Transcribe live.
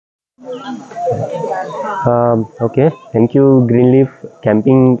Okay, thank you, Greenleaf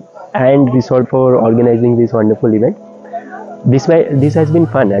Camping and Resort, for organizing this wonderful event. This has been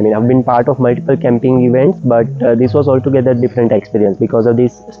fun. I mean, I've been part of multiple camping events, but this was altogether different experience because of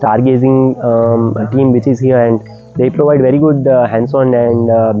this stargazing team which is here, and they provide very good hands-on and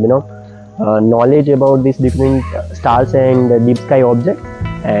knowledge about these different stars and deep sky objects.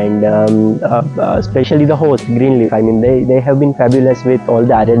 And especially the host Greenleaf. I mean, they have been fabulous with all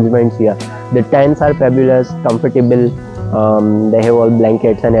the arrangements here. The tents are fabulous, comfortable. They have all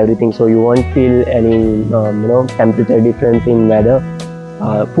blankets and everything, so you won't feel any temperature difference in weather.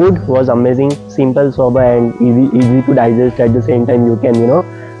 Food was amazing, simple, sober, and easy to digest. At the same time, you can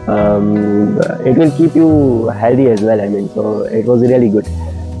it will keep you healthy as well. I mean, so it was really good.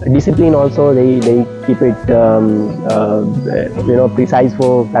 Discipline also, they keep it precise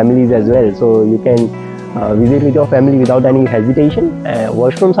for families as well, so you can visit with your family without any hesitation.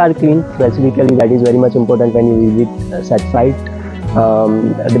 Washrooms are clean, specifically that is very much important when you visit such site.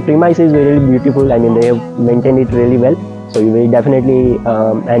 The premise is really beautiful. I mean, they have maintained it really well, so you will definitely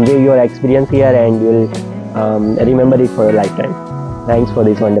enjoy your experience here, and you will remember it for a lifetime. Thanks for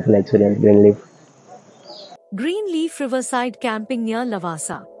this wonderful experience, Greenleaf. Greenleaf Riverside camping near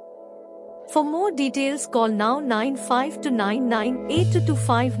Lavasa. For more details, call now 95 to 998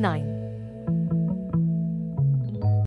 2259.